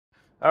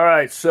All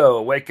right,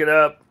 so waking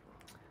up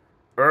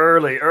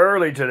early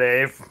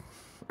today,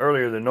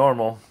 earlier than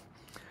normal.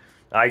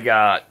 I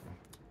got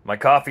my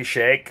coffee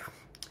shake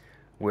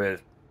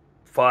with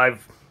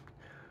 5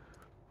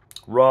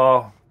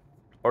 raw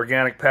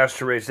organic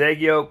pasture-raised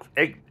egg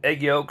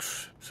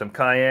yolks, some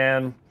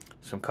cayenne,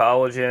 some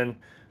collagen,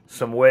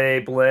 some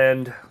whey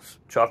blend,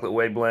 chocolate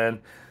whey blend,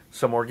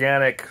 some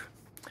organic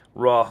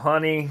raw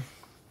honey,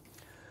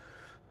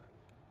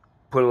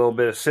 put a little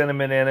bit of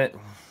cinnamon in it,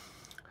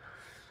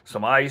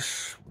 some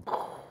ice, a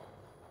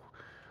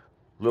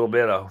little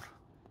bit of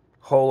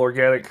whole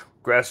organic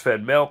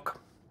grass-fed milk,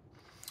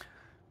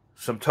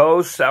 some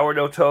toast,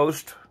 sourdough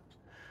toast,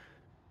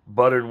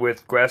 buttered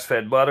with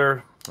grass-fed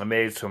butter. I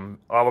made some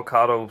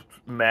avocado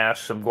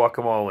mash, some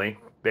guacamole,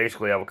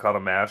 basically avocado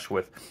mash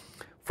with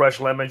fresh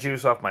lemon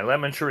juice off my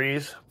lemon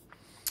trees,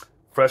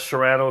 fresh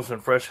serranos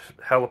and fresh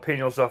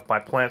jalapenos off my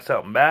plants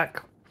out and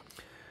back,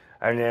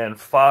 and then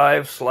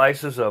 5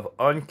 slices of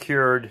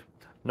uncured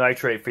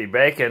nitrate-free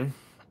bacon.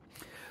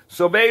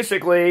 So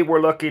basically,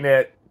 we're looking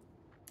at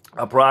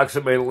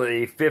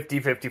approximately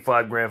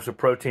 50-55 grams of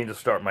protein to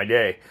start my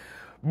day.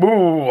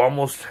 Boo!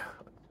 Almost.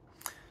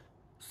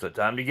 It's the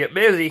time to get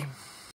busy.